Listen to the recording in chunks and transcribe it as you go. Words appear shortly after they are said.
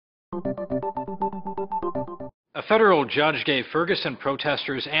A federal judge gave Ferguson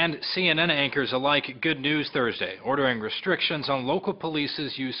protesters and CNN anchors alike good news Thursday, ordering restrictions on local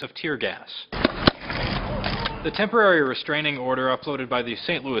police's use of tear gas. The temporary restraining order uploaded by the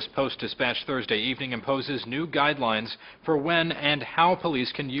St. Louis Post-Dispatch Thursday evening imposes new guidelines for when and how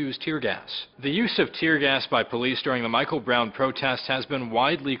police can use tear gas. The use of tear gas by police during the Michael Brown protest has been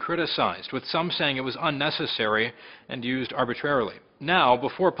widely criticized, with some saying it was unnecessary and used arbitrarily. Now,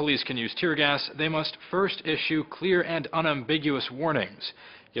 before police can use tear gas, they must first issue clear and unambiguous warnings,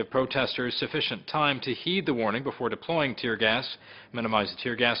 give protesters sufficient time to heed the warning before deploying tear gas, minimize the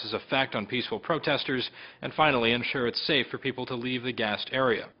tear gas's effect on peaceful protesters, and finally ensure it's safe for people to leave the gassed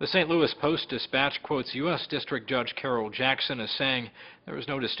area. The St. Louis Post-Dispatch quotes U.S. District Judge Carol Jackson as saying there was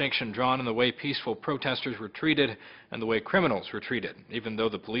no distinction drawn in the way peaceful protesters were treated and the way criminals were treated, even though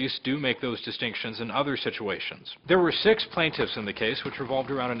the police do make those distinctions in other situations. There were 6 plaintiffs in the case, which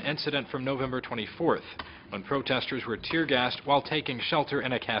revolved around an incident from November 24th, when protesters were tear-gassed while taking shelter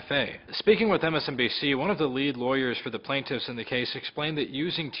in a cafe. Speaking with MSNBC, one of the lead lawyers for the plaintiffs in the case explained that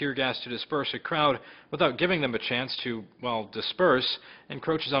using tear gas to disperse a crowd without giving them a chance to, well, disperse,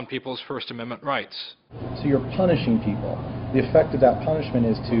 encroaches on people's First Amendment rights. So you're punishing people. The effect of that punishment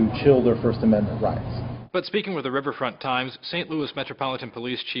is to chill their First Amendment rights. But speaking with the Riverfront Times, St. Louis Metropolitan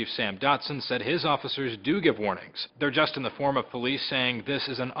Police Chief Sam Dotson said his officers do give warnings. They're just in the form of police saying this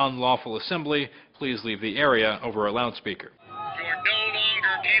is an unlawful assembly, please leave the area, over a loudspeaker. You are no longer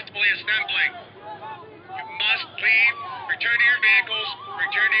peacefully assembling. You must leave, return to your vehicles,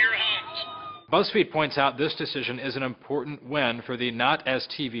 return to your homes. BuzzFeed points out this decision is an important win for the not as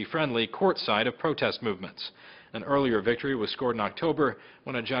TV-friendly court side of protest movements. An earlier victory was scored in October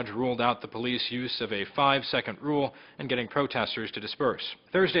when a judge ruled out the police use of a 5-second rule in getting protesters to disperse.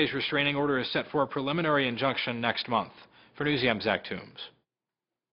 Thursday's restraining order is set for a preliminary injunction next month. For Newsy, I'm Zach Toombs.